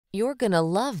You're gonna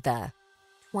love the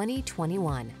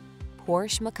 2021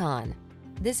 Porsche Macan.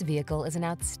 This vehicle is an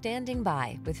outstanding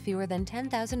buy with fewer than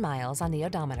 10,000 miles on the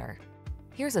odometer.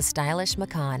 Here's a stylish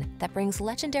Macan that brings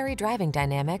legendary driving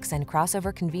dynamics and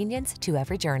crossover convenience to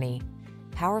every journey.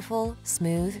 Powerful,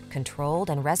 smooth, controlled,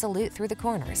 and resolute through the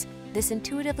corners, this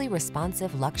intuitively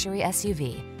responsive luxury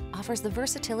SUV offers the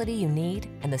versatility you need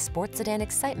and the sports sedan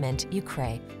excitement you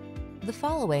crave. The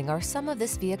following are some of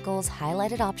this vehicle's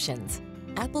highlighted options: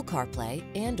 Apple CarPlay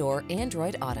and/or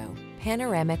Android Auto,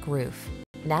 panoramic roof,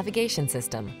 navigation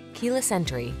system, keyless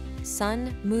entry,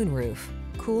 sun, moonroof,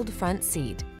 cooled front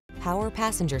seat, power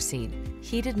passenger seat,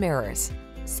 heated mirrors,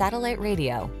 satellite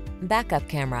radio, backup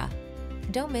camera.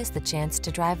 Don't miss the chance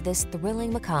to drive this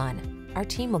thrilling Macan. Our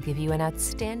team will give you an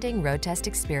outstanding road test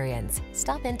experience.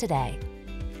 Stop in today.